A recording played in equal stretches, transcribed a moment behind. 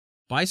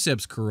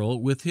Biceps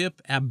curl with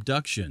hip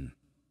abduction.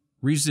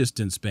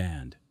 Resistance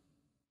band.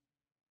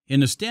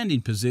 In a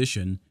standing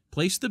position,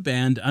 place the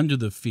band under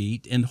the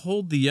feet and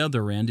hold the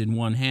other end in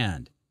one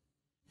hand.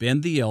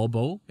 Bend the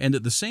elbow and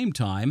at the same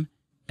time,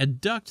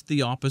 abduct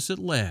the opposite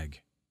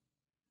leg.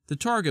 The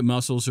target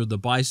muscles are the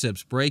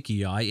biceps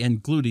brachii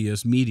and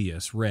gluteus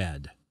medius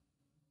red.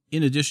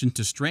 In addition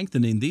to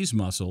strengthening these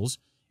muscles,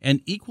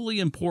 an equally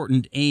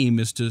important aim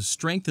is to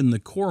strengthen the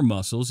core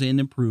muscles and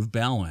improve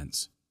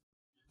balance.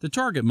 The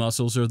target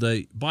muscles are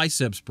the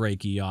biceps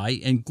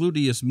brachii and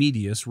gluteus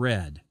medius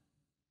red.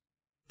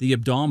 The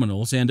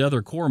abdominals and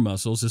other core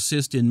muscles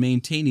assist in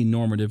maintaining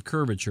normative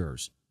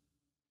curvatures.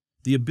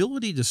 The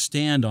ability to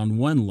stand on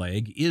one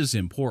leg is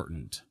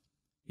important.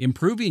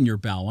 Improving your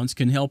balance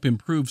can help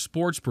improve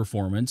sports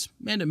performance,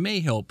 and it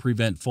may help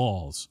prevent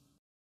falls.